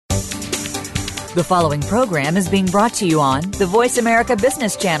The following program is being brought to you on the Voice America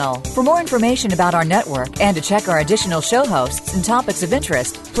Business Channel. For more information about our network and to check our additional show hosts and topics of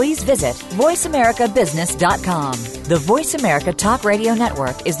interest, please visit voiceamericabusiness.com. The Voice America Talk Radio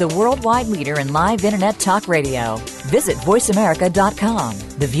Network is the worldwide leader in live Internet talk radio. Visit voiceamerica.com.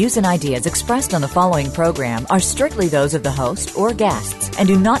 The views and ideas expressed on the following program are strictly those of the host or guests and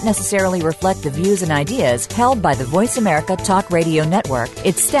do not necessarily reflect the views and ideas held by the Voice America Talk Radio Network,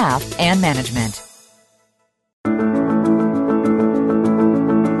 its staff, and management.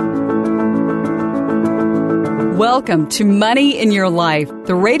 Welcome to Money in Your Life,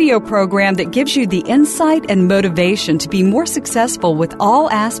 the radio program that gives you the insight and motivation to be more successful with all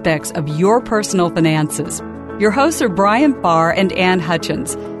aspects of your personal finances. Your hosts are Farr and Ann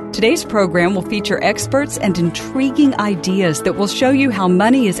Hutchins. Today's program will feature experts and intriguing ideas that will show you how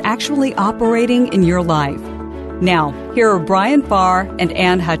money is actually operating in your life. Now, here are Farr and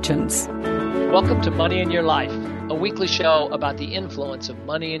Ann Hutchins. Welcome to Money in Your Life, a weekly show about the influence of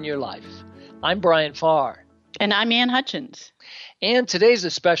money in your life. I'm Farr. And I'm Ann Hutchins. And today's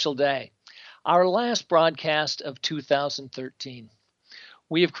a special day, our last broadcast of 2013.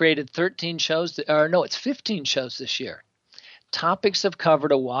 We have created 15 shows this year. Topics have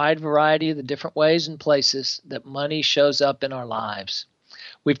covered a wide variety of the different ways and places that money shows up in our lives.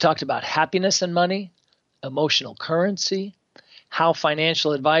 We've talked about happiness and money, emotional currency, how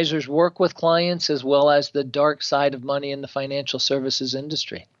financial advisors work with clients, as well as the dark side of money in the financial services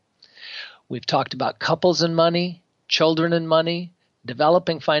industry. We've talked about couples and money, children and money,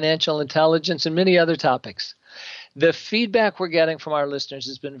 developing financial intelligence, and many other topics. The feedback we're getting from our listeners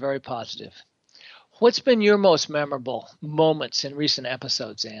has been very positive. What's been your most memorable moments in recent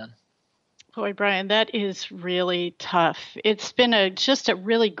episodes, Ann? Boy, Brian, that is really tough. It's been just a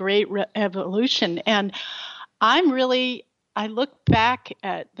really great evolution. And I look back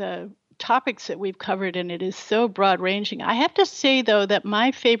at the topics that we've covered, and it is so broad-ranging. I have to say, though, that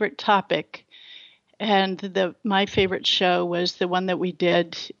my favorite topic and my favorite show was the one that we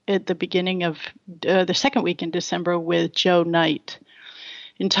did at the beginning of the second week in December with Joe Knight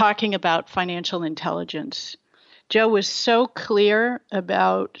in talking about financial intelligence. Joe was so clear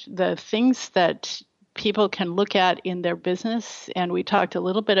about the things that people can look at in their business, and we talked a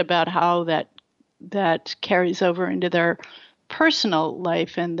little bit about how that carries over into their personal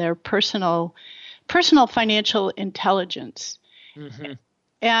life and their personal financial intelligence. Mm-hmm.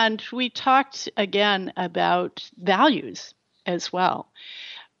 And we talked again about values as well.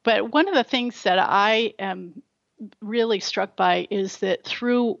 But one of the things that I am really struck by is that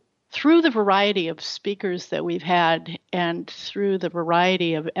through the variety of speakers that we've had and through the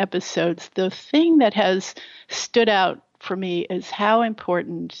variety of episodes, the thing that has stood out for me is how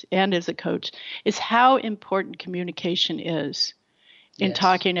important, and as a coach, is how important communication is in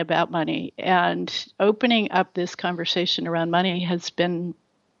talking about money. And opening up this conversation around money has been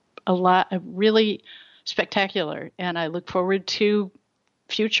really spectacular. And I look forward to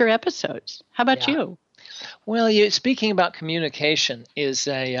future episodes. How about you? Well, speaking about communication is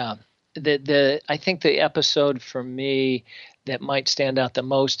I think the episode for me that might stand out the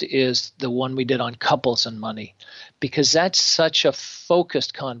most is the one we did on couples and money, because that's such a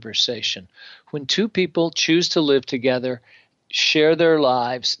focused conversation. When two people choose to live together, share their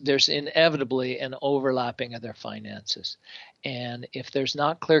lives, there's inevitably an overlapping of their finances. And if there's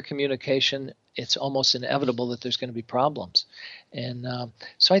not clear communication, it's almost inevitable that there's going to be problems. And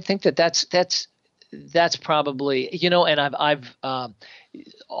so I think that's probably, and I've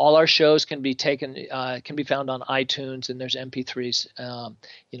all our shows can be found on iTunes, and there's MP3s.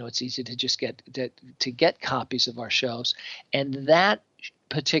 It's easy to just get copies of our shows. And that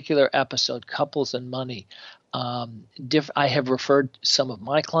particular episode, Couples and Money, I have referred some of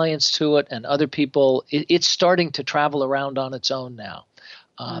my clients to it and other people. It's starting to travel around on its own now.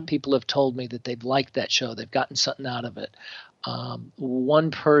 People have told me that they've liked that show. They've gotten something out of it.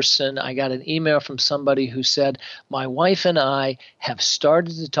 One person, I got an email from somebody who said, my wife and I have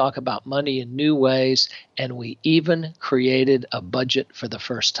started to talk about money in new ways, and we even created a budget for the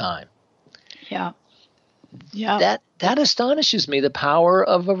first time. Yeah. Yeah. That astonishes me, the power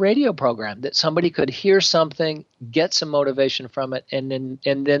of a radio program, that somebody could hear something, get some motivation from it, and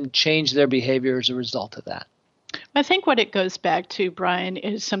then change their behavior as a result of that. I think what it goes back to, Brian,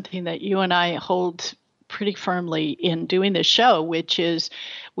 is something that you and I hold pretty firmly in doing this show, which is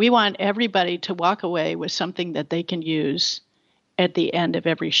we want everybody to walk away with something that they can use at the end of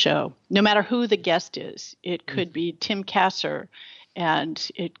every show, no matter who the guest is. It could be Tim Kasser and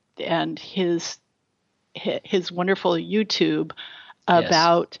his wonderful YouTube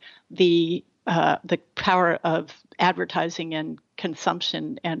about the power of advertising and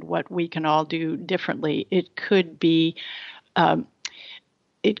consumption and what we can all do differently. It could be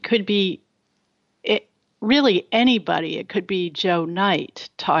really anybody. It could be Joe Knight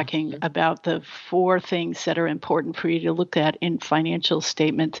talking about the 4 things that are important for you to look at in financial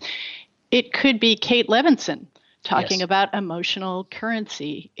statements. It could be Kate Levinson talking about emotional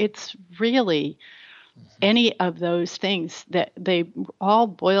currency. It's really any of those things that they all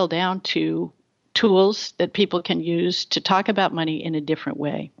boil down to tools that people can use to talk about money in a different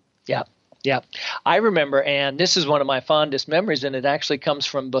way. Yeah. Yeah, I remember, and this is one of my fondest memories, and it actually comes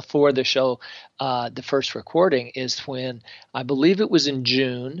from before the show, the first recording, is when I believe it was in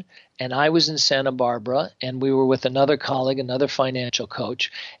June, and I was in Santa Barbara, and we were with another colleague, another financial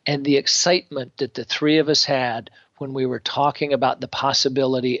coach, and the excitement that the 3 of us had when we were talking about the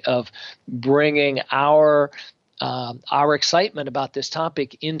possibility of bringing our excitement about this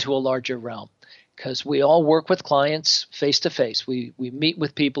topic into a larger realm. Because we all work with clients face-to-face. We meet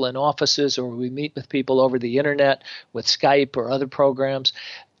with people in offices, or we meet with people over the internet with Skype or other programs,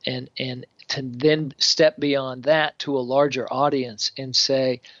 and to then step beyond that to a larger audience and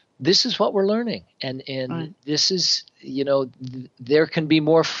say, this is what we're learning. And this is, there can be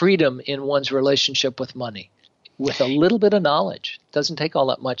more freedom in one's relationship with money with a little bit of knowledge. It doesn't take all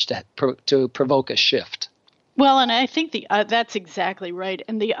that much to provoke a shift. Well, and I think that's exactly right.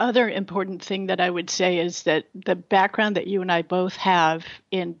 And the other important thing that I would say is that the background that you and I both have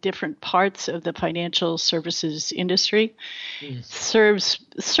in different parts of the financial services industry serves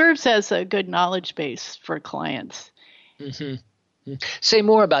as a good knowledge base for clients. Mm-hmm. Say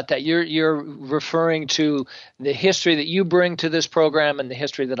more about that. You're referring to the history that you bring to this program and the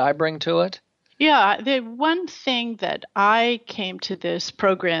history that I bring to it? Yeah, the one thing that I came to this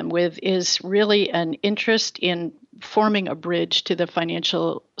program with is really an interest in forming a bridge to the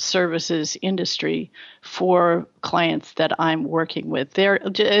financial services industry for clients that I'm working with. There,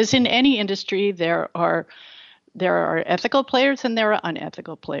 as in any industry, there are ethical players and there are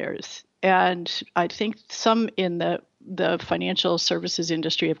unethical players. And I think some in the financial services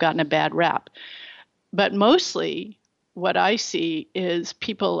industry have gotten a bad rap. But mostly what I see is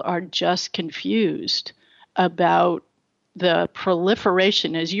people are just confused about the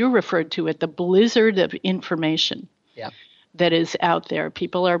proliferation, as you referred to it, the blizzard of information that is out there.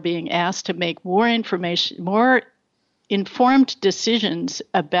 People are being asked to make more informed decisions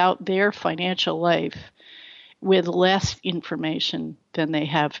about their financial life with less information than they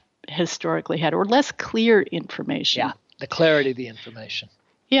have historically had, or less clear information. Yeah, the clarity of the information.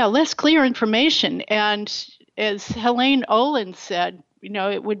 Yeah, less clear information. And as Helene Olin said,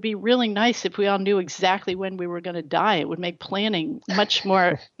 it would be really nice if we all knew exactly when we were going to die. It would make planning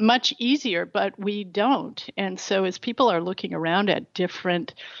much easier, but we don't. And so as people are looking around at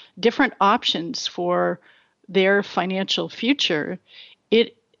different options for their financial future,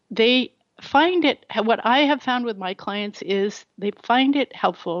 they find it, what I have found with my clients is they find it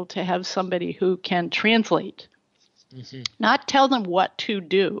helpful to have somebody who can translate, not tell them what to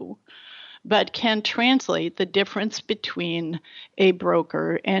do, but can translate the difference between a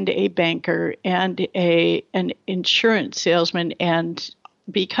broker and a banker and an insurance salesman. And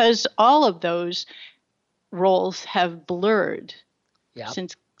because all of those roles have blurred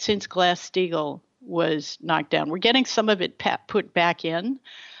since Glass-Steagall was knocked down. We're getting some of it put back in,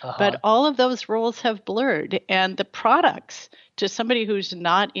 but all of those roles have blurred. And the products, to somebody who's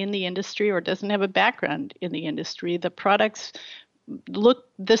not in the industry or doesn't have a background in the industry, the products look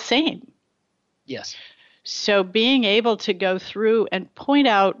the same. Yes. So being able to go through and point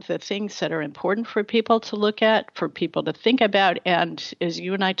out the things that are important for people to look at, for people to think about, and as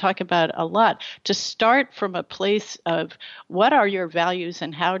you and I talk about a lot, to start from a place of what are your values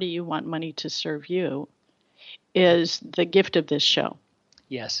and how do you want money to serve you is the gift of this show.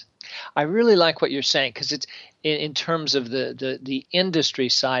 Yes. I really like what you're saying because it's in terms of the industry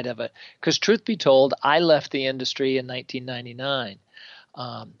side of it. Because truth be told, I left the industry in 1999.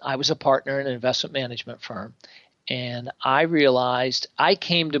 I was a partner in an investment management firm, and I realized I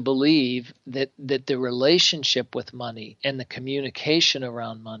came to believe that the relationship with money and the communication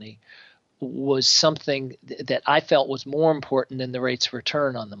around money was something that I felt was more important than the rates of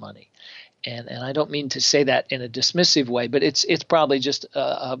return on the money. And I don't mean to say that in a dismissive way, but it's probably just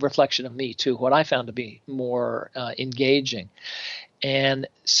a reflection of me too, what I found to be more engaging. And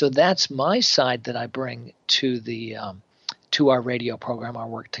so that's my side that I bring to the to our radio program, our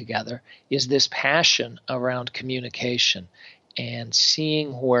work together, is this passion around communication and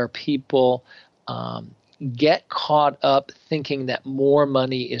seeing where people get caught up thinking that more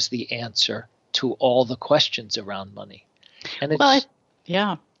money is the answer to all the questions around money. And it's,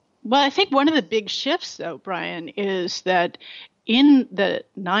 Well, I think one of the big shifts, though, Brian, is that in the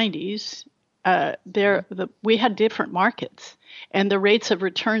 90s, we had different markets, and the rates of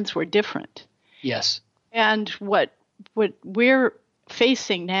returns were different. Yes. And what we're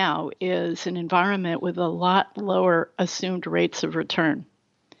facing now is an environment with a lot lower assumed rates of return.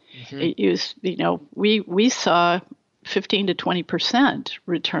 We saw 15 to 20%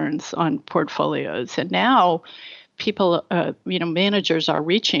 returns on portfolios, and now people, managers are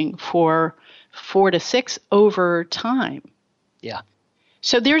reaching for 4 to 6 over time. Yeah.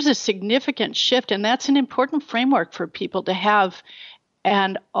 So there's a significant shift, and that's an important framework for people to have,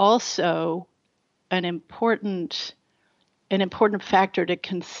 and also an important factor to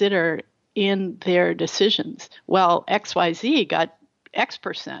consider in their decisions. Well, XYZ got X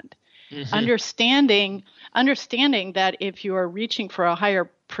percent. Understanding that if you are reaching for a higher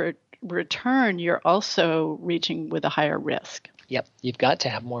return, you're also reaching with a higher risk. Yep, you've got to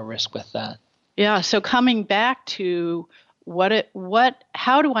have more risk with that. Yeah, so coming back to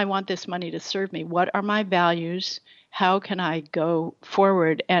how do I want this money to serve me? What are my values? How can I go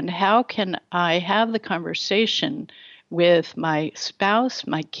forward? And how can I have the conversation with my spouse,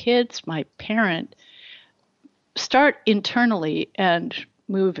 my kids, my parent? Start internally and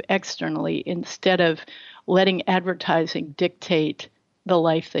move externally instead of letting advertising dictate the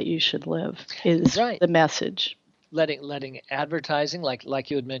life that you should live is right. The message. Letting advertising, like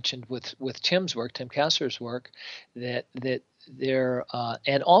you had mentioned with Tim's work, Tim Kasser's work, that there,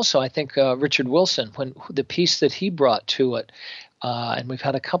 and also I think Richard Wilson, when the piece that he brought to it, and we've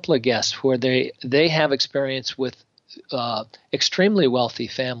had a couple of guests where they have experience with extremely wealthy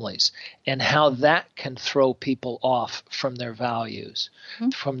families and how that can throw people off from their values,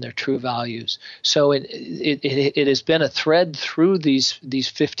 from their true values. So it has been a thread through these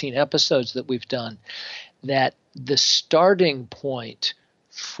 15 episodes that we've done that the starting point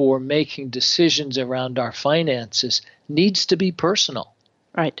for making decisions around our finances needs to be personal.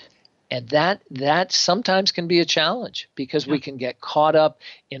 Right. And that sometimes can be a challenge because we can get caught up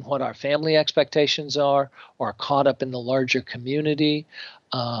in what our family expectations are or caught up in the larger community.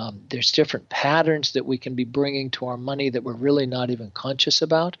 There's different patterns that we can be bringing to our money that we're really not even conscious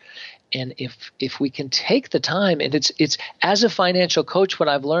about. And if we can take the time, and it's as a financial coach, what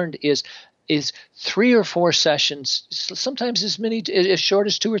I've learned is 3 or 4 sessions, sometimes as short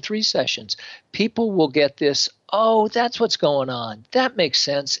as 2 or 3 sessions. People will get this, oh, that's what's going on. That makes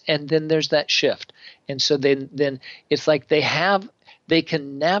sense. And then there's that shift. And so then it's like they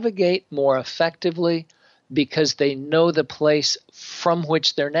can navigate more effectively because they know the place from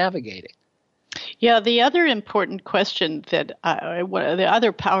which they're navigating. Yeah, the other important question the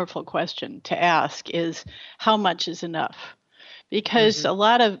other powerful question to ask is how much is enough? Because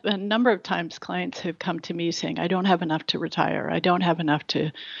a number of times clients have come to me saying, I don't have enough to retire. I don't have enough to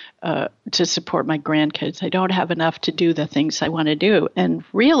support my grandkids. I don't have enough to do the things I want to do. And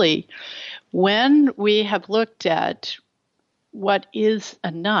really, when we have looked at what is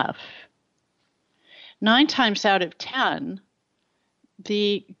enough, 9 times out of 10,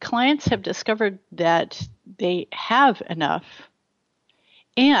 the clients have discovered that they have enough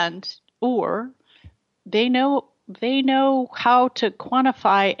or they know how to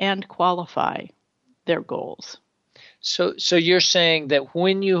quantify and qualify their goals. So you're saying that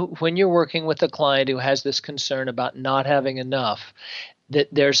when you're working with a client who has this concern about not having enough, that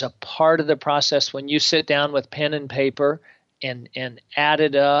there's a part of the process when you sit down with pen and paper and add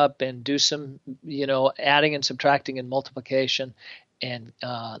it up and do some, adding and subtracting and multiplication. And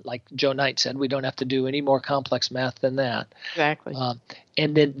like Joe Knight said, we don't have to do any more complex math than that. Exactly.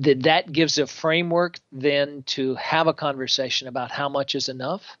 And then that gives a framework then to have a conversation about how much is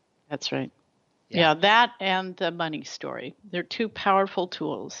enough. That's right. Yeah, that and the money story. They're 2 powerful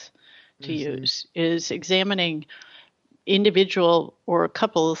tools to use, is examining individual or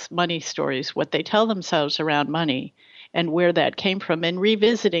couples' money stories, what they tell themselves around money and where that came from, and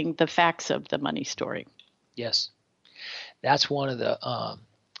revisiting the facts of the money story. Yes. That's one of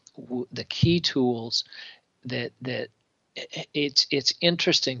the key tools that it's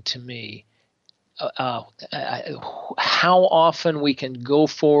interesting to me how often we can go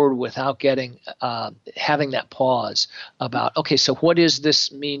forward without having that pause about, okay, so what does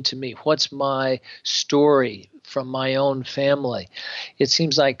this mean to me? What's my story from my own family? It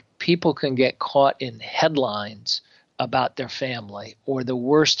seems like people can get caught in headlines about their family or the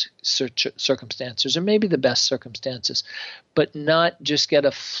worst circumstances or maybe the best circumstances, but not just get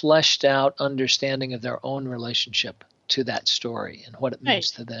a fleshed out understanding of their own relationship to that story and what it means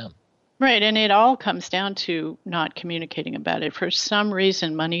to them. Right, and it all comes down to not communicating about it. For some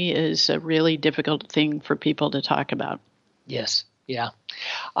reason, money is a really difficult thing for people to talk about. Yes, Yeah.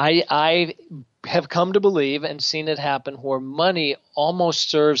 I have come to believe and seen it happen where money almost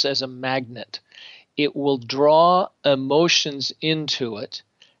serves as a magnet. It will draw emotions into it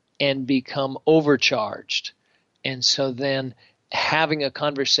and become overcharged. And so then having a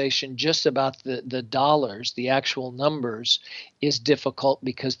conversation just about the dollars, the actual numbers, is difficult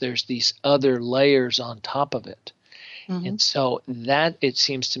because there's these other layers on top of it. Mm-hmm. And so that, it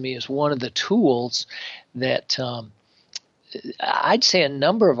seems to me, is one of the tools that I'd say a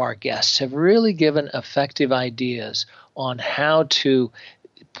number of our guests have really given effective ideas on how to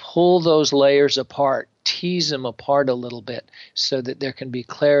pull those layers apart, tease them apart a little bit so that there can be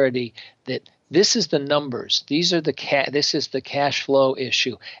clarity that this is the numbers, these are this is the cash flow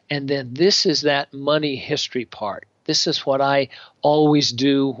issue, and then this is that money history part. This is what I always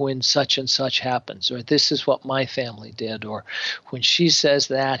do when such and such happens, or this is what my family did, or when she says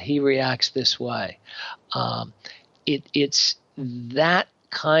that, he reacts this way. It's that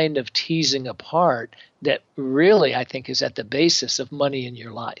kind of teasing apart that really, I think, is at the basis of money in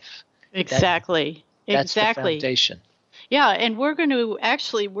your life. Exactly. That's the foundation. Yeah, and we're going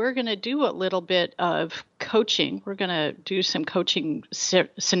to do a little bit of coaching. We're going to do some coaching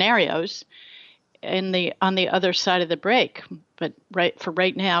scenarios on the other side of the break. But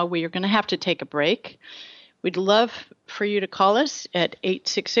right now, we are going to have to take a break. We'd love for you to call us at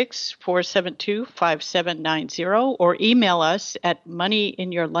 866-472-5790 or email us at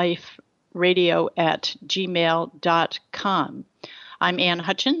moneyinyourliferadio@gmail.com. I'm Ann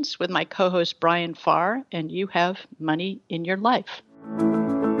Hutchins with my co-host Brian Farr, and you have Money in Your Life.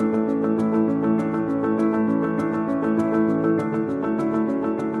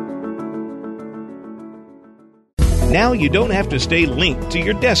 Now you don't have to stay linked to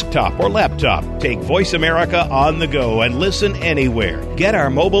your desktop or laptop. Take Voice America on the go and listen anywhere. Get our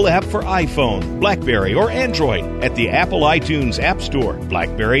mobile app for iPhone, BlackBerry, or Android at the Apple iTunes App Store,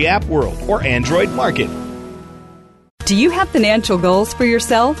 BlackBerry App World, or Android Market. Do you have financial goals for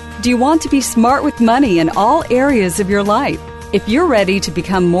yourself? Do you want to be smart with money in all areas of your life? If you're ready to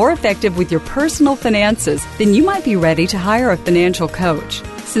become more effective with your personal finances, then you might be ready to hire a financial coach.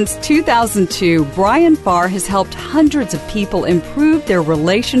 Since 2002, Brian Farr has helped hundreds of people improve their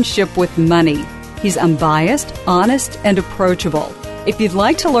relationship with money. He's unbiased, honest, and approachable. If you'd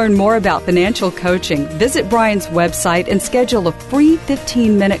like to learn more about financial coaching, visit Brian's website and schedule a free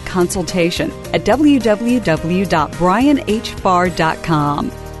 15-minute consultation at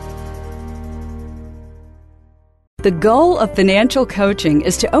www.brianhfarr.com. The goal of financial coaching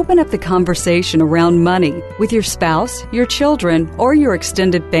is to open up the conversation around money with your spouse, your children, or your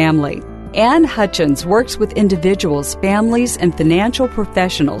extended family. Ann Hutchins works with individuals, families, and financial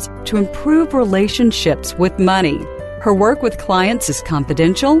professionals to improve relationships with money. Her work with clients is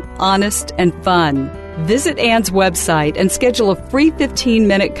confidential, honest, and fun. Visit Ann's website and schedule a free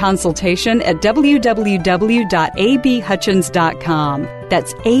 15-minute consultation at www.abhutchins.com.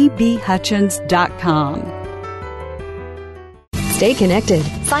 That's abhutchins.com. Stay connected.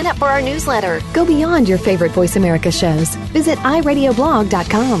 Sign up for our newsletter. Go beyond your favorite Voice America shows. Visit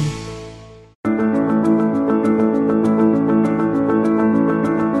iradioblog.com.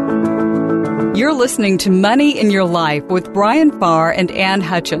 You're listening to Money in Your Life with Brian Farr and Ann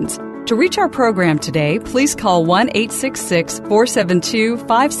Hutchins. To reach our program today, please call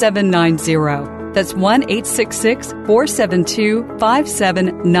 1-866-472-5790. That's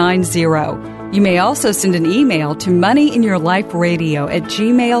 1-866-472-5790. You may also send an email to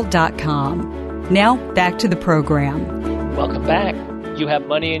moneyinyourliferadio@gmail.com. Now, back to the program. Welcome back. You have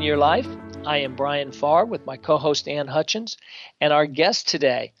Money in Your Life. I am Brian Farr with my co-host Ann Hutchins. And our guest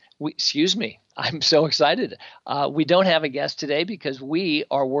today, I'm so excited. We don't have a guest today because we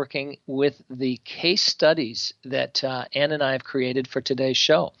are working with the case studies that Ann and I have created for today's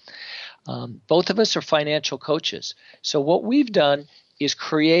show. Both of us are financial coaches. So what we've done is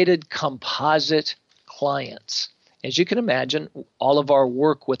created composite clients. As you can imagine, all of our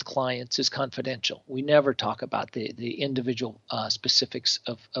work with clients is confidential. We never talk about the individual specifics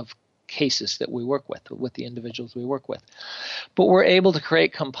of cases that we work with the individuals we work with. But we're able to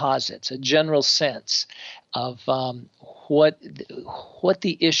create composites, a general sense of what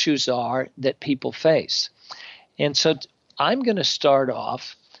the issues are that people face. And so I'm going to start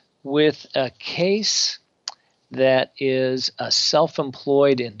off with a case that is a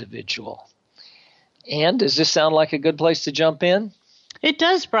self-employed individual. And does this sound like a good place to jump in? It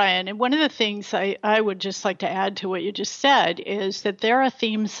does, Brian. And one of the things I would just like to add to what you just said is that there are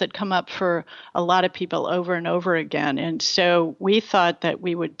themes that come up for a lot of people over and over again. And so we thought that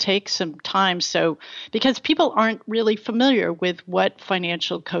we would take some time because people aren't really familiar with what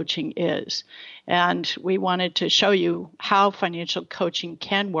financial coaching is. And we wanted to show you how financial coaching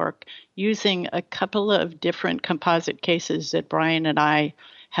can work using a couple of different composite cases that Brian and I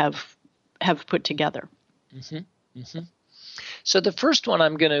have put together. Mm-hmm. Mm-hmm. So the first one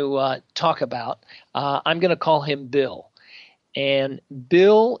I'm going to talk about, I'm going to call him Bill. And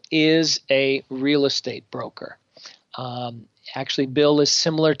Bill is a real estate broker. Actually, Bill is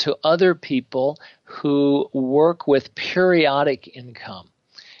similar to other people who work with periodic income.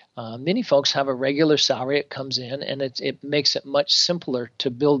 Many folks have a regular salary. It comes in, and it makes it much simpler to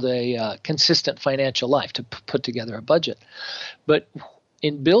build a consistent financial life, to put together a budget. But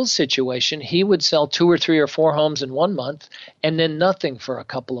in Bill's situation, he would sell 2 or 3 or 4 homes in 1 month and then nothing for a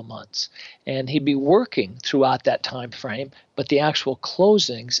couple of months. And he'd be working throughout that time frame, but the actual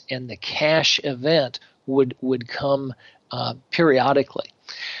closings and the cash event would come periodically.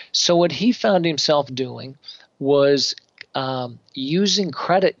 So what he found himself doing was using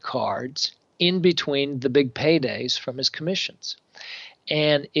credit cards in between the big paydays from his commissions.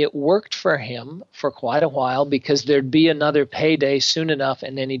 And it worked for him for quite a while because there'd be another payday soon enough,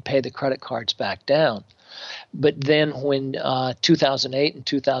 and then he'd pay the credit cards back down. But then when 2008 and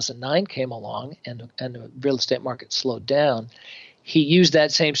 2009 came along and the real estate market slowed down, he used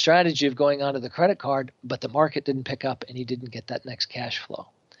that same strategy of going onto the credit card, but the market didn't pick up and he didn't get that next cash flow.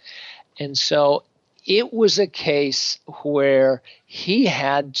 And so it was a case where he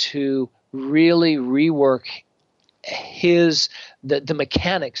had to really rework the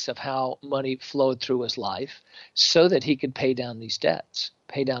mechanics of how money flowed through his life so that he could pay down these debts,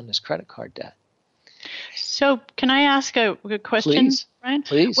 pay down his credit card debt. So can I ask a question, Please. Brian?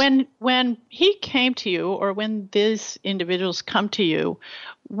 Please. When he came to you, or when these individuals come to you,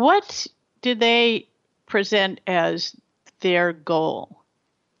 what did they present as their goal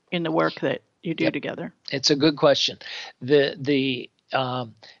in the work that you do together? It's a good question.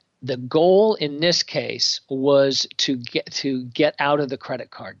 The goal in this case was to get out of the credit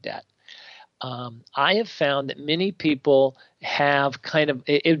card debt. I have found that many people have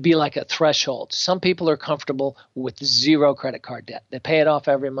it would be like a threshold. Some people are comfortable with 0 credit card debt. They pay it off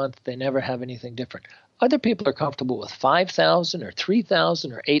every month. They never have anything different. Other people are comfortable with $5,000 or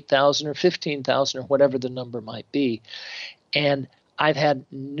 $3,000 or $8,000 or $15,000 or whatever the number might be. And I've had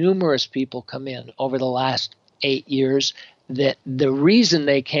numerous people come in over the last 8 years that the reason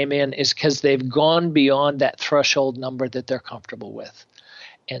they came in is because they've gone beyond that threshold number that they're comfortable with.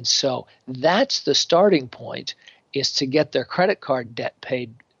 And so that's the starting point, is to get their credit card debt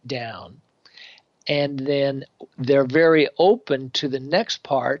paid down. And then they're very open to the next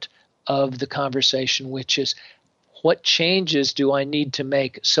part of the conversation, which is, what changes do I need to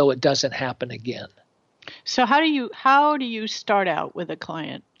make so it doesn't happen again? So how do you start out with a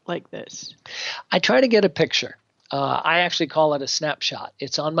client like this? I try to get a picture. I actually call it a snapshot.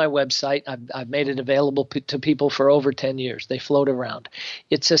 It's on my website. I've made it available to people for over 10 years. They float around.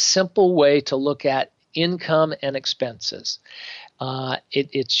 It's a simple way to look at income and expenses.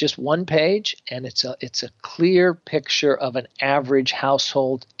 It's just one page, and it's a clear picture of an average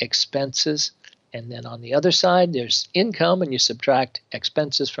household expenses. And then on the other side, there's income, and you subtract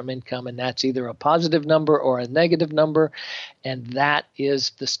expenses from income, and that's either a positive number or a negative number, and that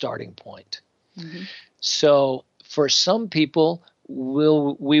is the starting point. Mm-hmm. So for some people,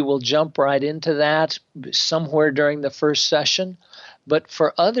 we will jump right into that somewhere during the first session. But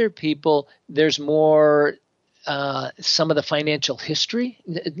for other people, there's more some of the financial history,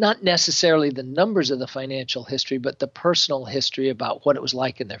 not necessarily the numbers of the financial history, but the personal history about what it was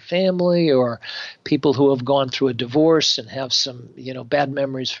like in their family, or people who have gone through a divorce and have some, bad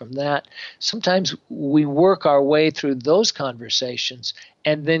memories from that. Sometimes we work our way through those conversations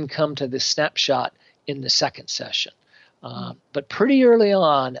and then come to the snapshot in the second session. But pretty early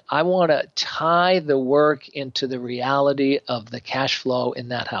on, I want to tie the work into the reality of the cash flow in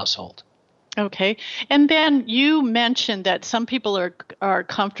that household. Okay. And then you mentioned that some people are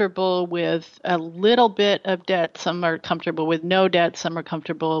comfortable with a little bit of debt. Some are comfortable with no debt. Some are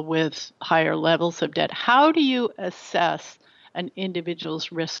comfortable with higher levels of debt. How do you assess an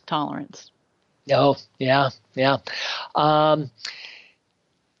individual's risk tolerance? Oh, yeah.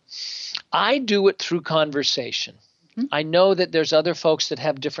 I do it through conversation. Mm-hmm. I know that there's other folks that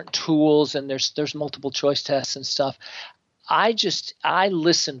have different tools, and there's multiple choice tests and stuff. I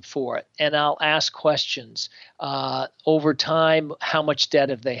listen for it, and I'll ask questions. Over time, how much debt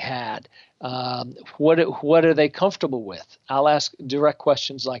have they had? What are they comfortable with? I'll ask direct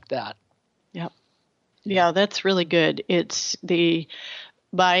questions like that. Yep. Yeah, that's really good.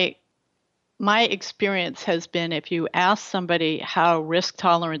 My experience has been, if you ask somebody how risk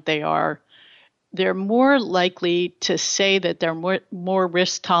tolerant they are, they're more likely to say that they're more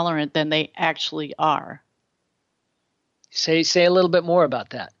risk tolerant than they actually are. Say a little bit more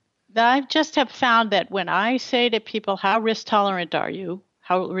about that. I just have found that when I say to people, how risk tolerant are you?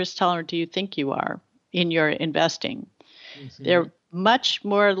 How risk tolerant do you think you are in your investing? Mm-hmm. They're much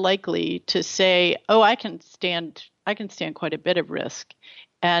more likely to say, oh, I can stand quite a bit of risk.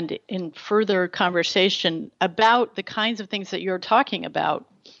 And in further conversation about the kinds of things that you're talking about,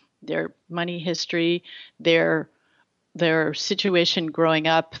 their money history, their situation growing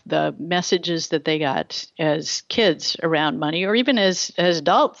up, the messages that they got as kids around money, or even as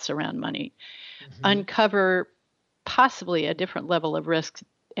adults around money, uncover possibly a different level of risk.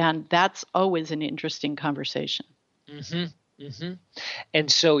 And that's always an interesting conversation. Mm-hmm. Mm-hmm.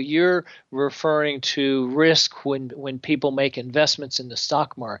 And so you're referring to risk when people make investments in the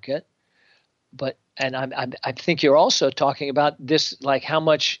stock market, and I think you're also talking about this, like how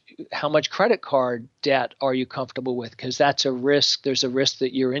much credit card debt are you comfortable with? Because that's a risk. There's a risk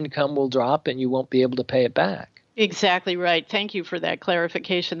that your income will drop and you won't be able to pay it back. Exactly right. Thank you for that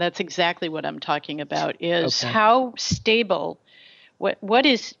clarification. That's exactly what I'm talking about. Is how stable.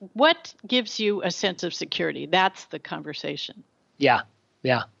 What gives you a sense of security? That's the conversation. Yeah.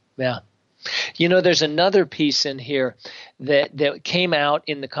 You know, there's another piece in here that came out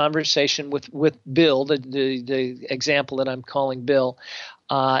in the conversation with Bill, the example that I'm calling Bill,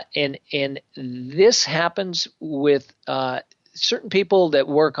 and this happens with certain people that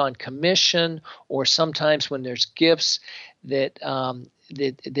work on commission, or sometimes when there's gifts that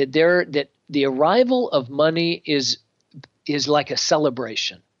the arrival of money is like a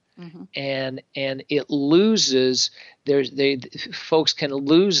celebration. Mm-hmm. And it loses. Folks can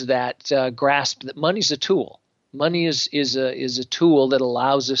lose that grasp that money's a tool. Money is a tool that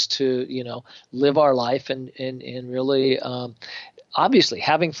allows us to live our life and really obviously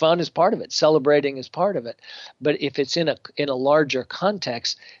having fun is part of it. Celebrating is part of it. But if it's in a larger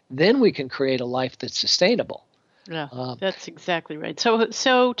context, then we can create a life that's sustainable. Yeah, that's exactly right.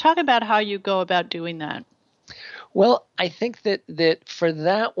 So talk about how you go about doing that. Well, I think that for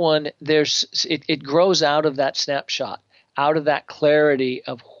that one, it grows out of that snapshot, out of that clarity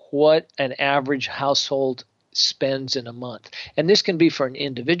of what an average household spends in a month. And this can be for an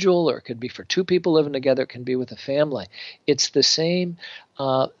individual, or it could be for two people living together. It can be with a family. It's the same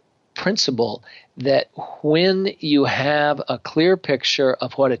principle that when you have a clear picture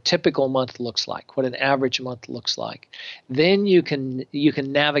of what a typical month looks like, what an average month looks like, then you can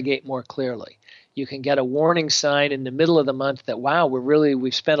navigate more clearly. You can get a warning sign in the middle of the month that, wow,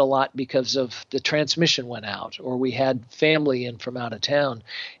 we've spent a lot because of the transmission went out, or we had family in from out of town,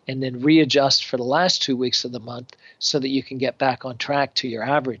 and then readjust for the last 2 weeks of the month so that you can get back on track to your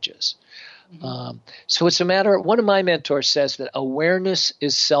averages. Mm-hmm. So it's a matter, one of my mentors says that awareness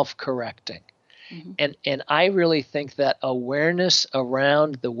is self-correcting. Mm-hmm. And I really think that awareness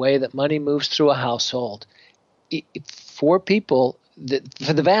around the way that money moves through a household, for people,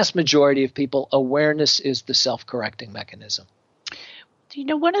 for the vast majority of people, awareness is the self-correcting mechanism.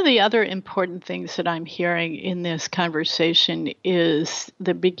 One of the other important things that I'm hearing in this conversation is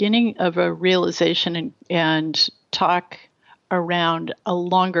the beginning of a realization and talk around a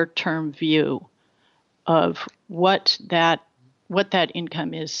longer-term view of what that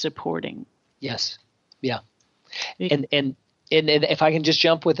income is supporting. Yes. Yeah. And if I can just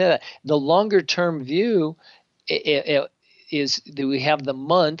jump with it, the longer-term view is that we have the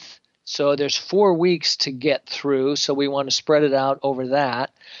month, so there's 4 weeks to get through, so we want to spread it out over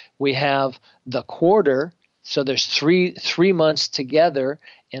that. We have the quarter, so there's three months together,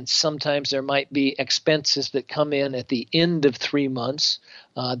 and sometimes there might be expenses that come in at the end of 3 months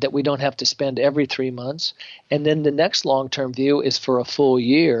that we don't have to spend every 3 months. And then the next long-term view is for a full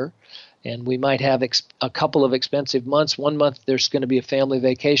year. And we might have a couple of expensive months. 1 month there's going to be a family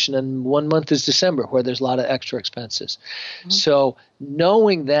vacation, and 1 month is December, where there's a lot of extra expenses. Mm-hmm. So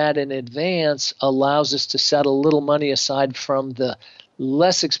knowing that in advance allows us to set a little money aside from the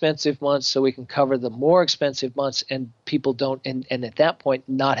less expensive months so we can cover the more expensive months, and people don't, and at that point,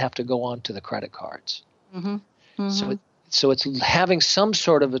 not have to go on to the credit cards. Mm-hmm. Mm-hmm. So it's having some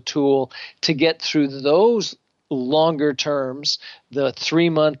sort of a tool to get through those longer terms, the 3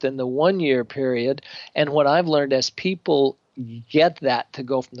 month and the 1 year period. And what I've learned, as people get that to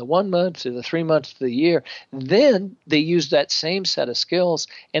go from the 1 month to the 3 months to the year, then they use that same set of skills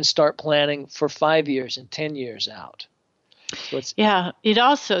and start planning for 5 years and 10 years out. So it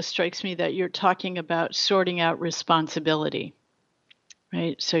also strikes me that you're talking about sorting out responsibility,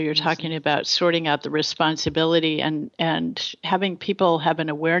 right? So you're talking about sorting out the responsibility and having people have an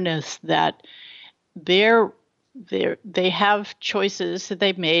awareness that they have choices that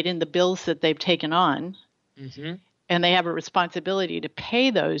they've made in the bills that they've taken on, and they have a responsibility to pay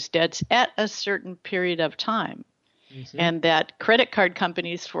those debts at a certain period of time. And that credit card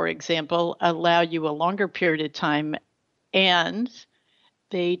companies, for example, allow you a longer period of time, and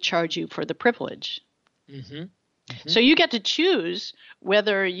they charge you for the privilege. So you get to choose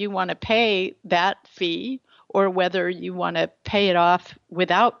whether you want to pay that fee or whether you want to pay it off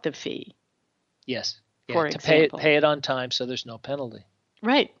without the fee. Yes. For to example. pay it on time so there's no penalty.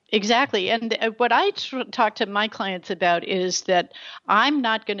 Right, exactly. And what I talk to my clients about is that I'm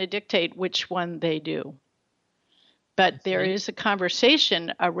not going to dictate which one they do. But there is a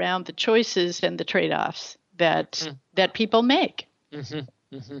conversation around the choices and the trade-offs that people make.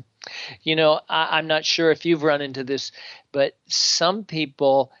 You know, I'm not sure if you've run into this, but some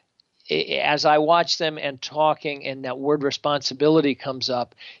people, as I watch them and talking and that word responsibility comes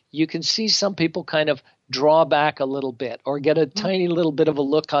up, you can see some people kind of draw back a little bit or get a tiny little bit of a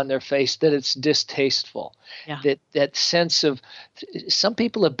look on their face that it's distasteful. That sense of, some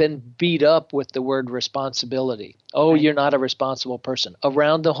people have been beat up with the word responsibility. Oh, you're not a responsible person.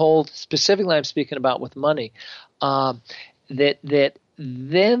 Around the whole, specifically I'm speaking about with money, that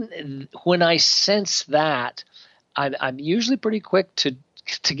then when I sense that, I'm usually pretty quick to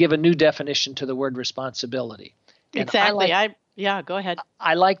give a new definition to the word responsibility. And exactly. Go ahead.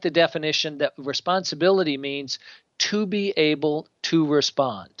 I like the definition that responsibility means to be able to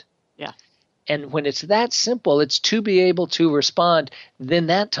respond. Yeah. And when it's that simple, it's to be able to respond, then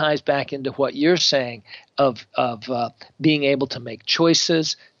that ties back into what you're saying of being able to make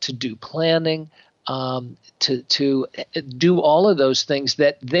choices, to do planning, to do all of those things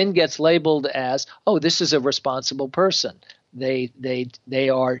that then gets labeled as, oh, this is a responsible person. They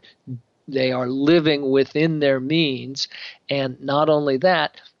are living within their means, and not only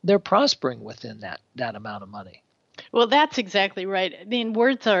that, they're prospering within that amount of money. Well, that's exactly right. I mean,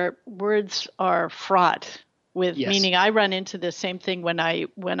 words are fraught with meaning. I run into the same thing when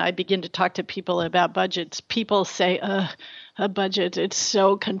I begin to talk to people about budgets. People say, a budget, it's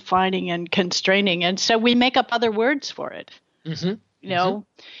so confining and constraining, and so we make up other words for it. You know,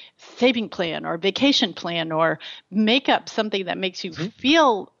 saving plan or vacation plan, or make up something that makes you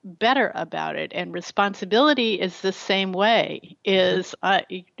feel better about it. And responsibility is the same way.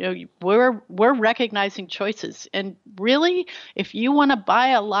 We're recognizing choices. And really, if you want to buy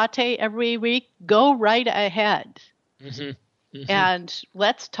a latte every week, go right ahead. And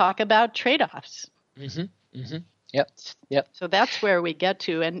let's talk about trade-offs. Yep. So that's where we get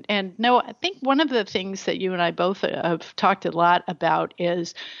to. And no, I think one of the things that you and I both have talked a lot about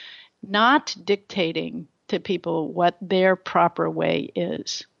is not dictating to people what their proper way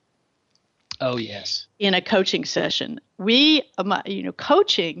is. Oh, yes. In a coaching session,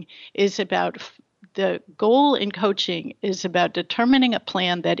 coaching is about, the goal in coaching is about determining a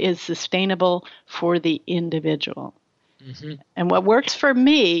plan that is sustainable for the individual. And what works for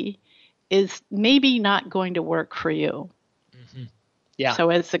me is maybe not going to work for you. Yeah. So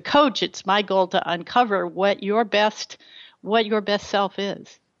as a coach, it's my goal to uncover what your best self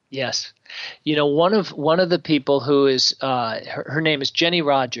is. Yes. You know, one of the people who is, her name is Jenny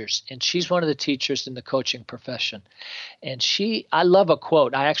Rogers, and she's one of the teachers in the coaching profession. And I love a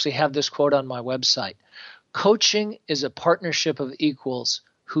quote. I actually have this quote on my website. Coaching is a partnership of equals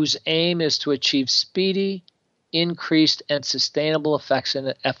whose aim is to achieve speedy, increased, and sustainable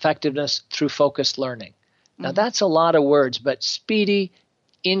effectiveness through focused learning. Now, that's a lot of words, but speedy,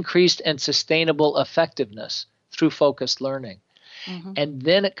 increased, and sustainable effectiveness through focused learning. And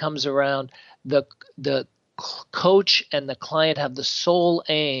then it comes around, the coach and the client have the sole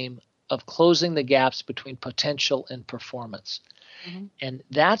aim of closing the gaps between potential and performance. And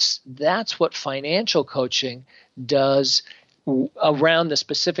that's what financial coaching does around the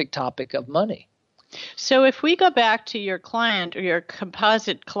specific topic of money. So if we go back to your client or your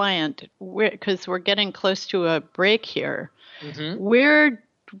composite client, because we're getting close to a break here, where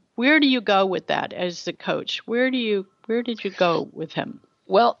do you go with that as the coach? Where did you go with him?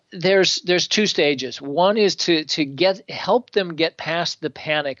 Well, there's two stages. One is to help them get past the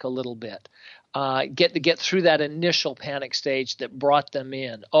panic a little bit. Get through that initial panic stage that brought them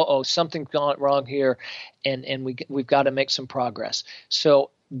in. Something's gone wrong here, and we've got to make some progress.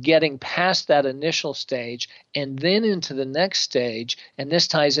 So getting past that initial stage and then into the next stage, and this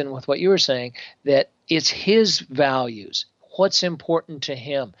ties in with what you were saying, that it's his values, what's important to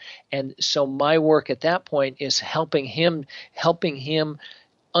him. And so my work at that point is helping him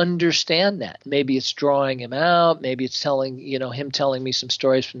understand that. Maybe it's drawing him out, maybe it's him telling me some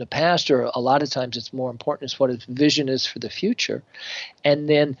stories from the past, or a lot of times it's more important is what his vision is for the future. And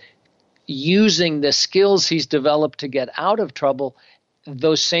then using the skills he's developed to get out of trouble,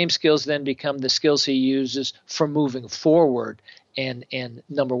 those same skills then become the skills he uses for moving forward and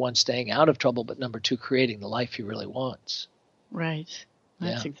number one, staying out of trouble, but number two, creating the life he really wants. Right.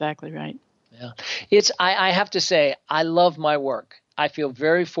 That's exactly right. Yeah. I have to say, I love my work. I feel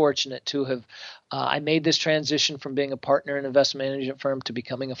very fortunate to have I made this transition from being a partner in an investment management firm to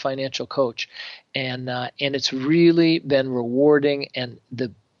becoming a financial coach. And it's really been rewarding. And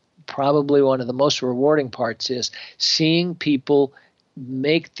probably one of the most rewarding parts is seeing people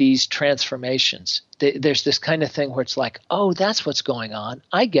make these transformations. There's this kind of thing where it's like, oh, that's what's going on.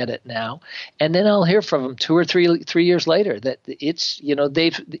 I get it now. And then I'll hear from them 2 or 3 years later that it's,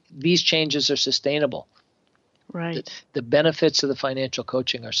 these changes are sustainable. Right. The benefits of the financial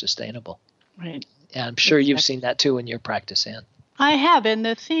coaching are sustainable. Right. And I'm sure you've seen that too in your practice, Ann. I have. And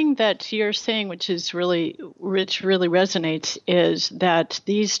the thing that you're saying, which really resonates, is that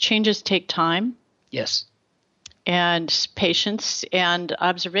these changes take time. Yes. And patience and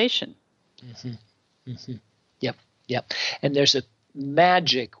observation. Mm-hmm. Mm-hmm. Yep. And there's a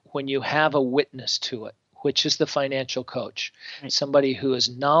magic when you have a witness to it, which is the financial coach, right. Somebody who is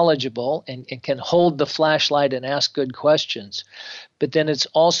knowledgeable and can hold the flashlight and ask good questions. But then it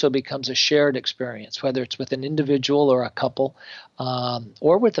also becomes a shared experience, whether it's with an individual or a couple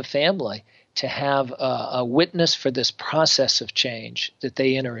or with a family, to have a witness for this process of change that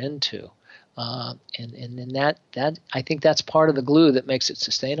they enter into. And that I think that's part of the glue that makes it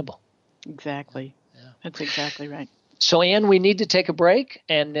sustainable. Exactly. Yeah. That's exactly right. So, Ann, we need to take a break,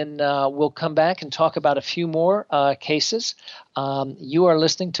 and then we'll come back and talk about a few more cases. You are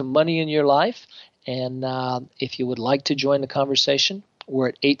listening to Money in Your Life, and if you would like to join the conversation, we're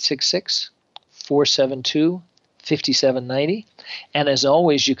at 866-472-5790. And as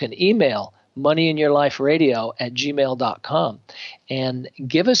always, you can email moneyinyourliferadio@gmail.com and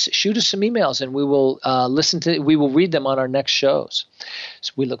shoot us some emails, and we will we will read them on our next shows.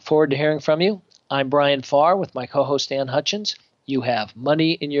 So we look forward to hearing from you. I'm Brian Farr with my co-host Ann Hutchins. You have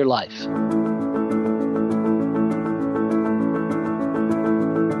Money in Your Life.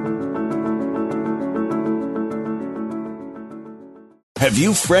 Have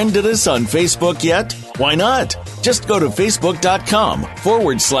you friended us on Facebook yet? Why not? Just go to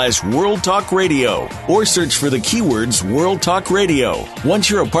facebook.com/World Talk Radio or search for the keywords World Talk Radio. Once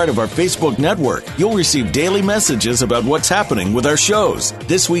you're a part of our Facebook network, you'll receive daily messages about what's happening with our shows,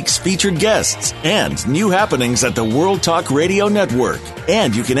 this week's featured guests, and new happenings at the World Talk Radio Network.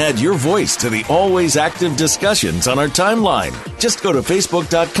 And you can add your voice to the always active discussions on our timeline. Just go to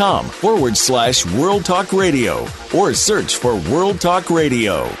facebook.com/World Talk Radio or search for World Talk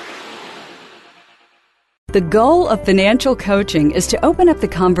Radio. The goal of financial coaching is to open up the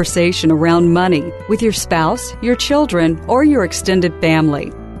conversation around money with your spouse, your children, or your extended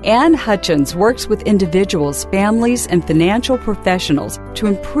family. Ann Hutchins works with individuals, families, and financial professionals to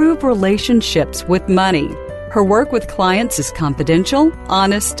improve relationships with money. Her work with clients is confidential,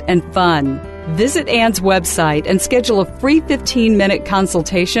 honest, and fun. Visit Ann's website and schedule a free 15-minute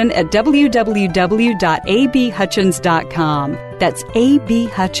consultation at www.abhutchins.com. That's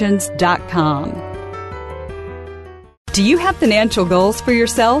abhutchins.com. Do you have financial goals for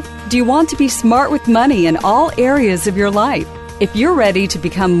yourself? Do you want to be smart with money in all areas of your life? If you're ready to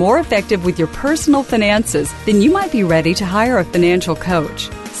become more effective with your personal finances, then you might be ready to hire a financial coach.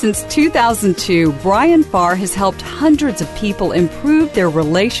 Since 2002, Brian Farr has helped hundreds of people improve their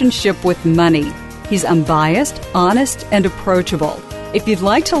relationship with money. He's unbiased, honest, and approachable. If you'd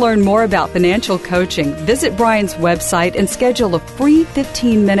like to learn more about financial coaching, visit Brian's website and schedule a free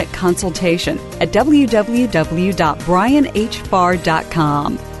 15-minute consultation at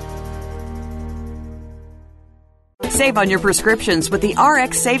www.brianhfarr.com. Save on your prescriptions with the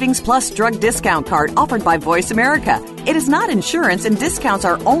RX Savings Plus drug discount card offered by Voice America. It is not insurance, and discounts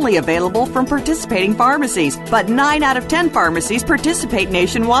are only available from participating pharmacies, but 9 out of 10 pharmacies participate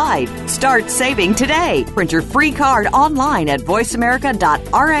nationwide. Start saving today. Print your free card online at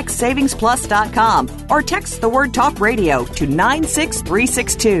voiceamerica.rxsavingsplus.com or text the word Talk Radio to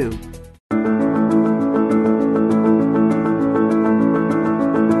 96362.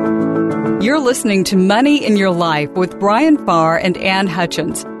 You're listening to Money in Your Life with Brian Farr and Ann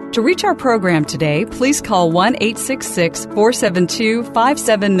Hutchins. To reach our program today, please call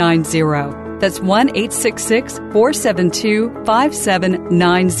 1-866-472-5790. That's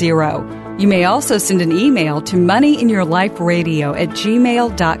 1-866-472-5790. You may also send an email to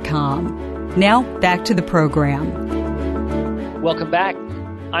moneyinyourliferadio@gmail.com. Now, back to the program. Welcome back.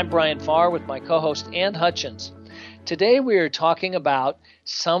 I'm Brian Farr with my co-host Ann Hutchins. Today we are talking about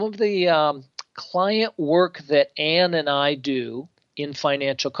some of the client work that Ann and I do in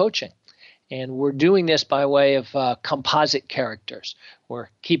financial coaching. And we're doing this by way of composite characters. We're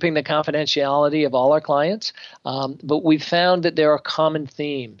keeping the confidentiality of all our clients, but we've found that there are common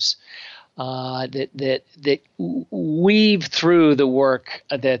themes that weave through the work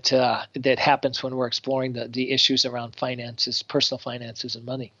that happens when we're exploring the issues around finances, personal finances, and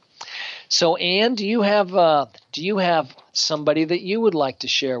money. So, Ann, do you have somebody that you would like to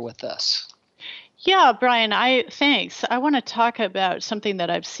share with us? Yeah, Brian, thanks. I want to talk about something that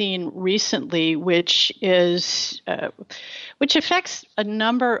I've seen recently, which affects a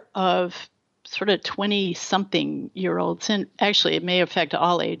number of sort of 20-something-year-olds, and actually it may affect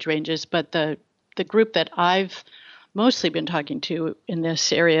all age ranges, but the group that I've mostly been talking to in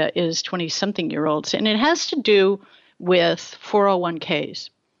this area is 20-something-year-olds, and it has to do with 401ks.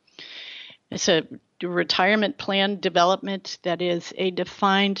 It's a retirement plan development that is a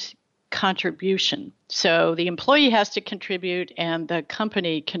defined contribution. So the employee has to contribute and the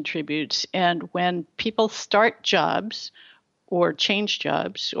company contributes. And when people start jobs or change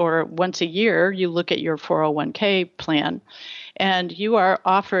jobs, or once a year, you look at your 401k plan and you are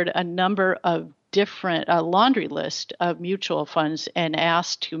offered a number of different, a laundry list of mutual funds and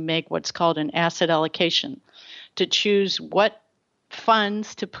asked to make what's called an asset allocation, to choose what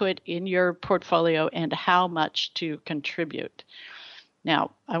funds to put in your portfolio and how much to contribute.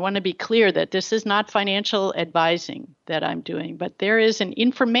 Now, I want to be clear that this is not financial advising that I'm doing, but there is an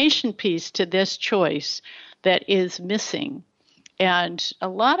information piece to this choice that is missing. And a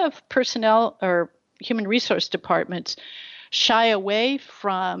lot of personnel or human resource departments shy away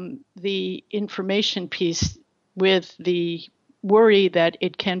from the information piece with the worry that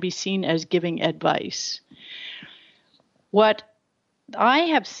it can be seen as giving advice. What I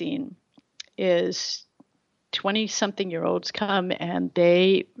have seen is 20-something-year-olds come and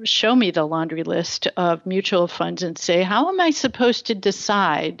they show me the laundry list of mutual funds and say, how am I supposed to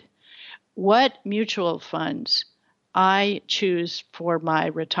decide what mutual funds I choose for my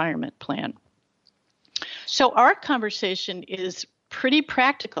retirement plan? So our conversation is pretty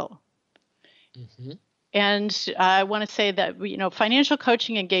practical. Mm-hmm. And I want to say that, financial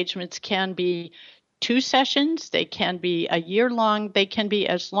coaching engagements can be 2 sessions, they can be a year long, they can be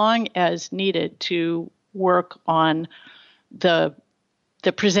as long as needed to work on the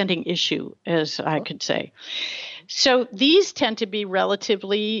presenting issue, as I could say. So these tend to be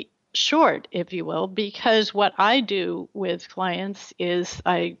relatively short, if you will, because what I do with clients is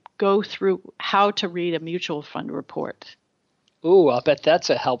I go through how to read a mutual fund report. Ooh, I bet that's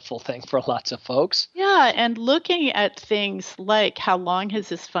a helpful thing for lots of folks. Yeah, and looking at things like how long has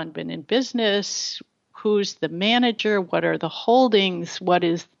this fund been in business, who's the manager, what are the holdings, what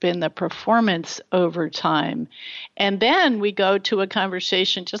has been the performance over time. And then we go to a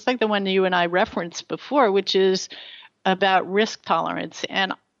conversation just like the one you and I referenced before, which is about risk tolerance.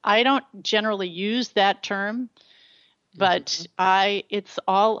 And I don't generally use that term, but it's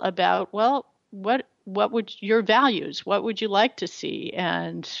all about, well, what would your values, what would you like to see,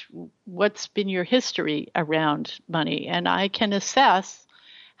 and what's been your history around money? And I can assess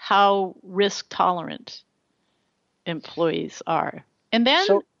how risk tolerant employees are. And then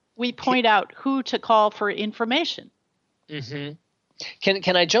we point out who to call for information. Mm-hmm.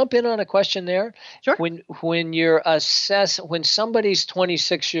 Can I jump in on a question there? Sure. When when somebody's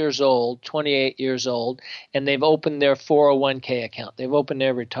 26 years old, 28 years old, and they've opened their 401k account, they've opened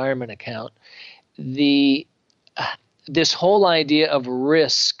their retirement account, this whole idea of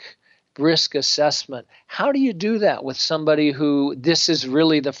risk assessment, how do you do that with somebody who this is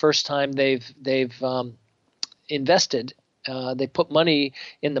really the first time they've invested? They put money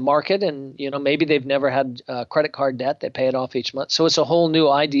in the market, and maybe they've never had credit card debt. They pay it off each month, so it's a whole new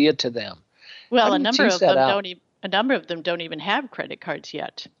idea to them. Well, a number of them don't even have credit cards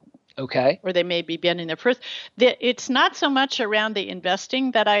yet. Okay. Or they may be getting their first. It's not so much around the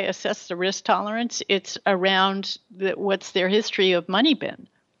investing that I assess the risk tolerance. It's around what's their history of money been.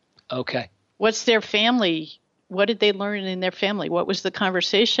 Okay. What's their family? What did they learn in their family? What was the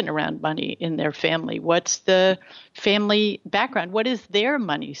conversation around money in their family? What's the family background? What is their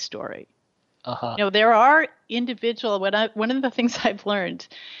money story? Uh-huh. There are individual, one of the things I've learned,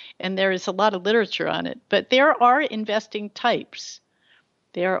 and there is a lot of literature on it, but there are investing types.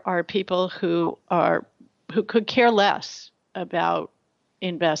 There are people who could care less about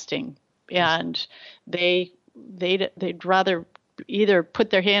investing, and they'd rather either put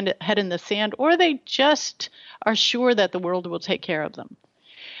their head in the sand, or they just are sure that the world will take care of them.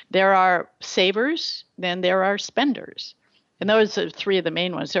 There are savers, then there are spenders. And those are three of the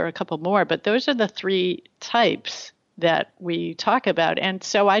main ones. There are a couple more, but those are the three types that we talk about. And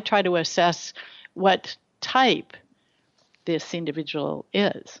so I try to assess what type this individual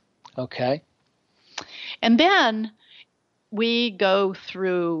is. Okay. And then we go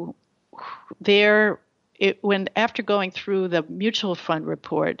through after going through the mutual fund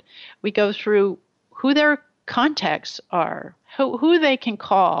report, we go through who their contacts are, who they can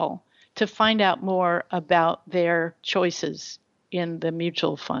call to find out more about their choices in the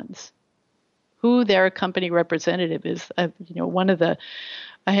mutual funds, who their company representative is. I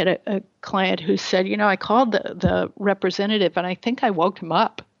had a client who said, I called the representative and I think I woke him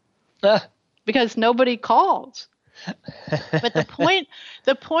up because nobody calls. But the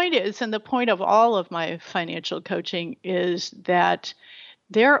point is, and the point of all of my financial coaching is that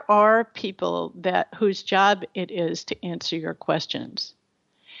there are people whose job it is to answer your questions.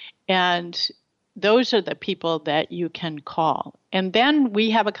 And those are the people that you can call. And then we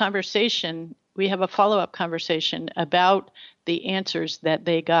have a conversation, we have a follow-up conversation about the answers that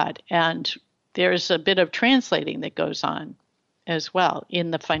they got. And there's a bit of translating that goes on as well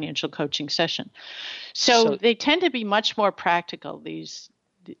in the financial coaching session. So they tend to be much more practical, these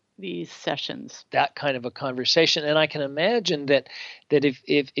sessions. That kind of a conversation. And I can imagine that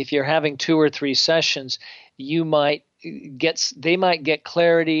if you're having 2 or 3 sessions, they might get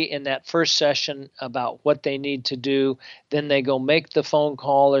clarity in that first session about what they need to do. Then they go make the phone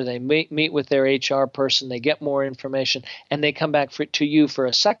call, or they meet with their HR person. They get more information, and they come back to you for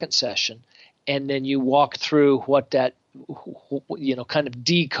a second session. And then you walk through what that, kind of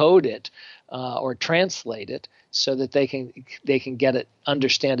decode it or translate it so that they can get it,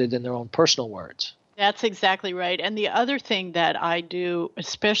 understand it in their own personal words. That's exactly right. And the other thing that I do,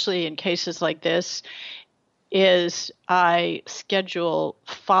 especially in cases like this, is I schedule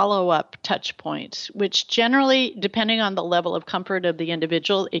follow-up touch points, which generally, depending on the level of comfort of the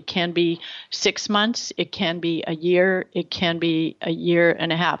individual, it can be 6 months, it can be a year, it can be a year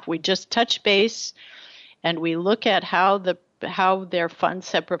and a half. We just touch base and we look at how their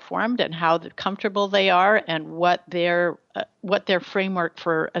funds have performed and how comfortable they are and what their framework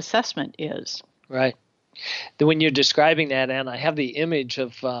for assessment is. Right. When you're describing that, Ann, I have the image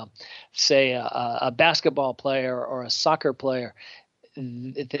of, say, a basketball player or a soccer player.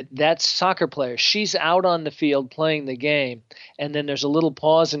 That soccer player, she's out on the field playing the game, and then there's a little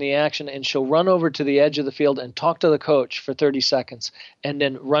pause in the action, and she'll run over to the edge of the field and talk to the coach for 30 seconds and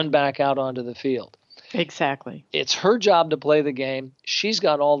then run back out onto the field. Exactly. It's her job to play the game. She's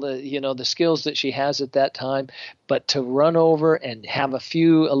got all the, the skills that she has at that time, but to run over and have a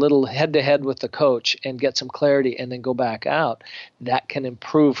little head-to-head with the coach and get some clarity and then go back out, that can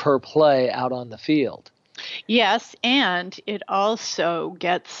improve her play out on the field. Yes, and it also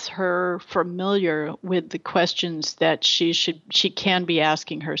gets her familiar with the questions that she can be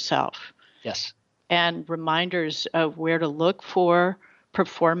asking herself. Yes. And reminders of where to look for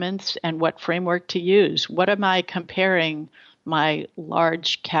performance and what framework to use. What am I comparing my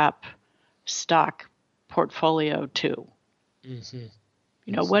large cap stock portfolio to?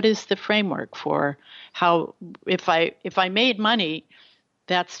 Mm-hmm. What is the framework for how, if I made money,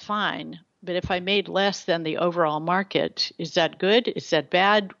 that's fine. But if I made less than the overall market, is that good? Is that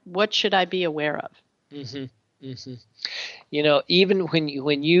bad? What should I be aware of? Mm-hmm. Mm-hmm. Even when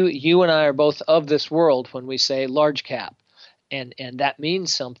you and I are both of this world, when we say large cap, and that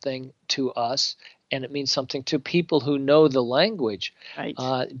means something to us, and it means something to people who know the language. Right.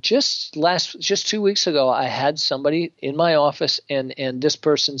 Just 2 weeks ago, I had somebody in my office, and this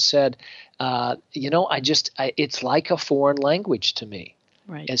person said, it's like a foreign language to me.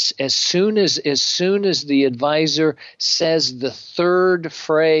 Right. As soon as the advisor says the third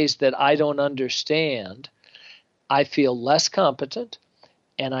phrase that I don't understand, I feel less competent,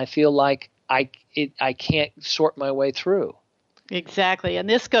 and I feel like I can't sort my way through. Exactly. And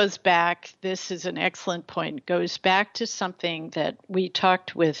this is an excellent point, goes back to something that we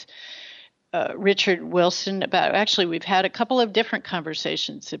talked with Richard Wilson about. Actually, we've had a couple of different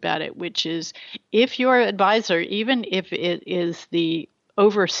conversations about it, which is if your advisor, even if it is the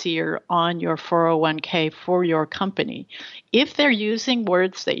overseer on your 401k for your company, if they're using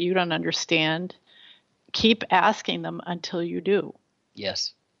words that you don't understand, keep asking them until you do.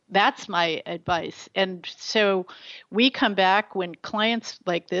 Yes. That's my advice. And so we come back when clients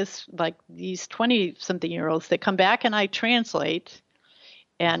like this, like these 20-something-year-olds, they come back and I translate,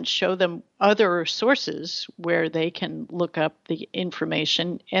 and show them other sources where they can look up the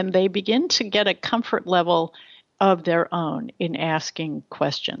information, and they begin to get a comfort level of their own in asking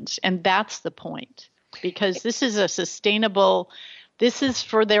questions. And that's the point, because this is this is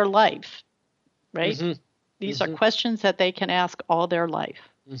for their life, right? Mm-hmm. These are questions that they can ask all their life.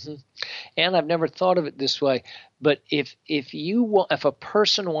 Mm-hmm. And I've never thought of it this way, but if a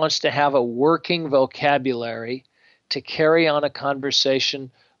person wants to have a working vocabulary to carry on a conversation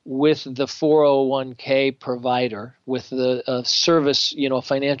with the 401k provider, with the service,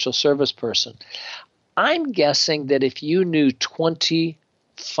 financial service person, I'm guessing that if you knew 20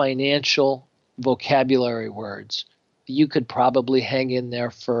 financial vocabulary words, you could probably hang in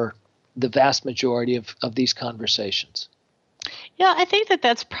there for the vast majority of these conversations. Yeah, I think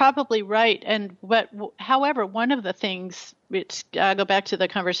that's probably right. However, one of the things, I'll go back to the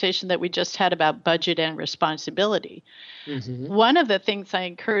conversation that we just had about budget and responsibility. Mm-hmm. One of the things I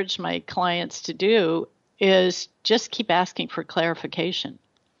encourage my clients to do is just keep asking for clarification.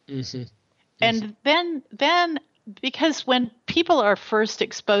 Mm-hmm. And then, because when people are first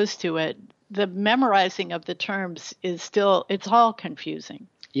exposed to it, the memorizing of the terms it's all confusing.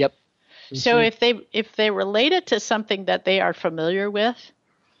 Yep. Mm-hmm. So if they relate it to something that they are familiar with,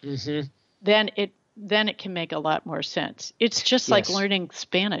 then it can make a lot more sense. It's just like learning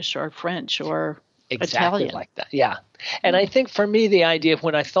Spanish or French or exactly Italian. Like that. Yeah. And I think for me, the idea of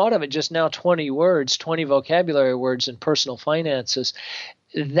when I thought of it just now, 20 vocabulary words in personal finances,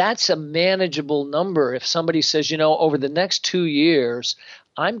 that's a manageable number. If somebody says, over the next 2 years,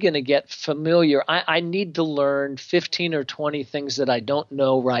 I'm going to get familiar. I need to learn 15 or 20 things that I don't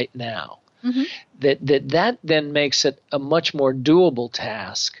know right now. Mm-hmm. That then makes it a much more doable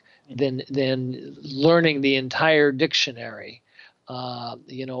task than learning the entire dictionary.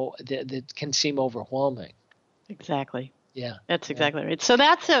 That can seem overwhelming. Exactly. Yeah, that's exactly right. So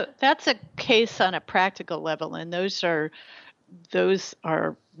that's a case on a practical level, and those are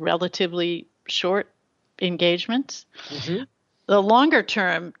relatively short engagements. Mm-hmm. The longer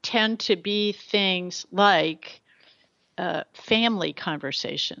term tend to be things like family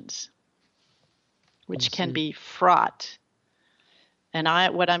conversations, which can be fraught. And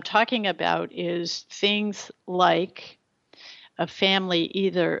what I'm talking about is things like a family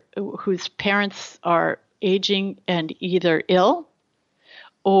either whose parents are aging and either ill,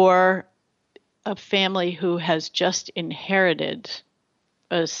 or a family who has just inherited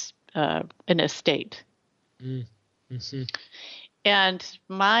an estate. Mm-hmm. And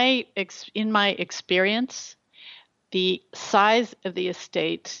in my experience, the size of the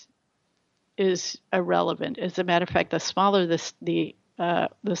estate is irrelevant. As a matter of fact, the smaller the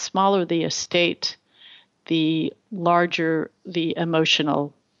estate, the larger the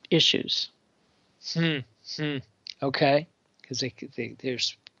emotional issues. Okay, because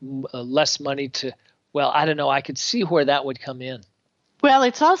there's less money to. Well, I don't know. I could see where that would come in. Well,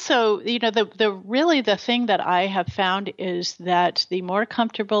 it's also, the thing that I have found is that the more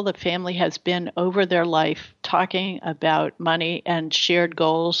comfortable the family has been over their life talking about money and shared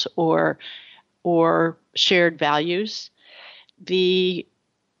goals or shared values, the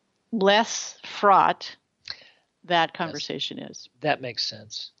less fraught that conversation is. That makes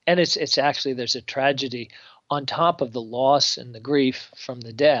sense. And it's actually, there's a tragedy on top of the loss and the grief from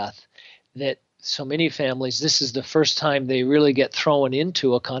the death that so many families, this is the first time they really get thrown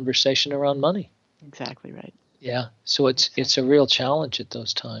into a conversation around money. Exactly right. Yeah. So it's a real challenge at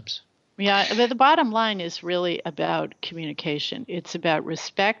those times. Yeah. But the bottom line is really about communication. It's about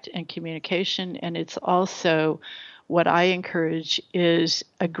respect and communication. And it's also what I encourage is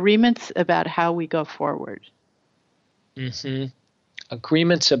agreements about how we go forward. Mm-hmm.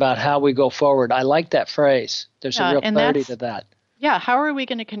 Agreements about how we go forward. I like that phrase. There's a real clarity to that. Yeah, how are we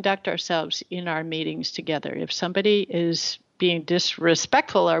going to conduct ourselves in our meetings together? If somebody is being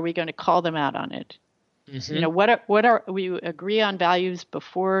disrespectful, are we going to call them out on it? Mm-hmm. What are we agree on values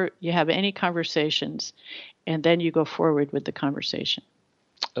before you have any conversations, and then you go forward with the conversation.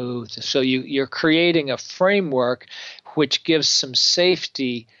 Oh, so you're creating a framework which gives some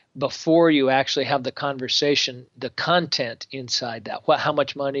safety before you actually have the conversation, the content inside that, how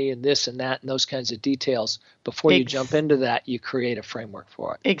much money and this and that and those kinds of details. Before you jump into that, you create a framework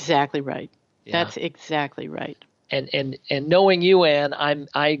for it. Exactly right. Yeah. That's exactly right. And knowing you, Ann,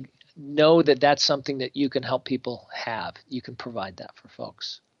 I know that that's something that you can help people have. You can provide that for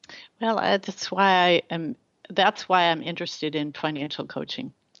folks. Well, that's why I'm interested in financial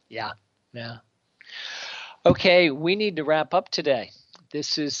coaching. Yeah. Okay, we need to wrap up today.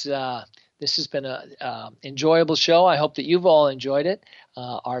 This has been an enjoyable show. I hope that you've all enjoyed it.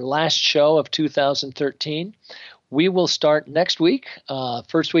 Our last show of 2013. We will start next week,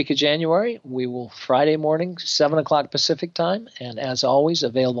 first week of January. We will Friday morning, 7 o'clock Pacific time, and as always,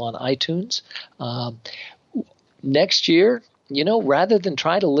 available on iTunes. Next year, rather than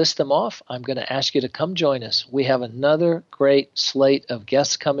try to list them off, I'm going to ask you to come join us. We have another great slate of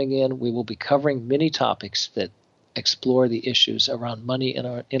guests coming in. We will be covering many topics that explore the issues around money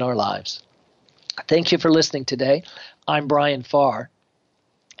in our lives. Thank you for listening today. I'm Brian Farr.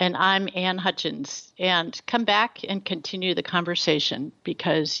 And I'm Ann Hutchins. And come back and continue the conversation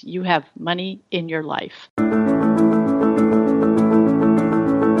because you have money in your life.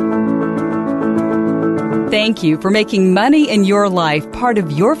 Thank you for making money in your life part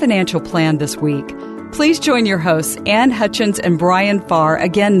of your financial plan this week. Please join your hosts, Ann Hutchins and Brian Farr,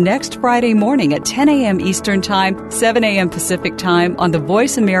 again next Friday morning at 10 a.m. Eastern Time, 7 a.m. Pacific Time on the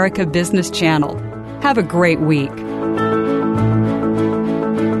Voice America Business Channel. Have a great week.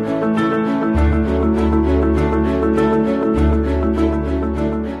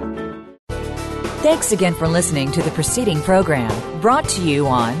 Thanks again for listening to the preceding program brought to you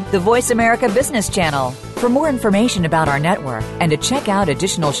on the Voice America Business Channel. For more information about our network and to check out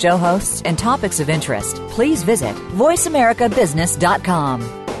additional show hosts and topics of interest, please visit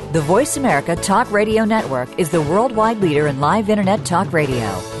voiceamericabusiness.com. The Voice America Talk Radio Network is the worldwide leader in live Internet talk radio.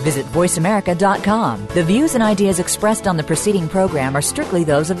 Visit voiceamerica.com. The views and ideas expressed on the preceding program are strictly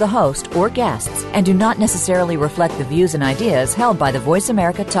those of the host or guests and do not necessarily reflect the views and ideas held by the Voice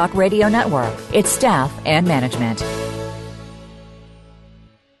America Talk Radio Network, its staff, and management.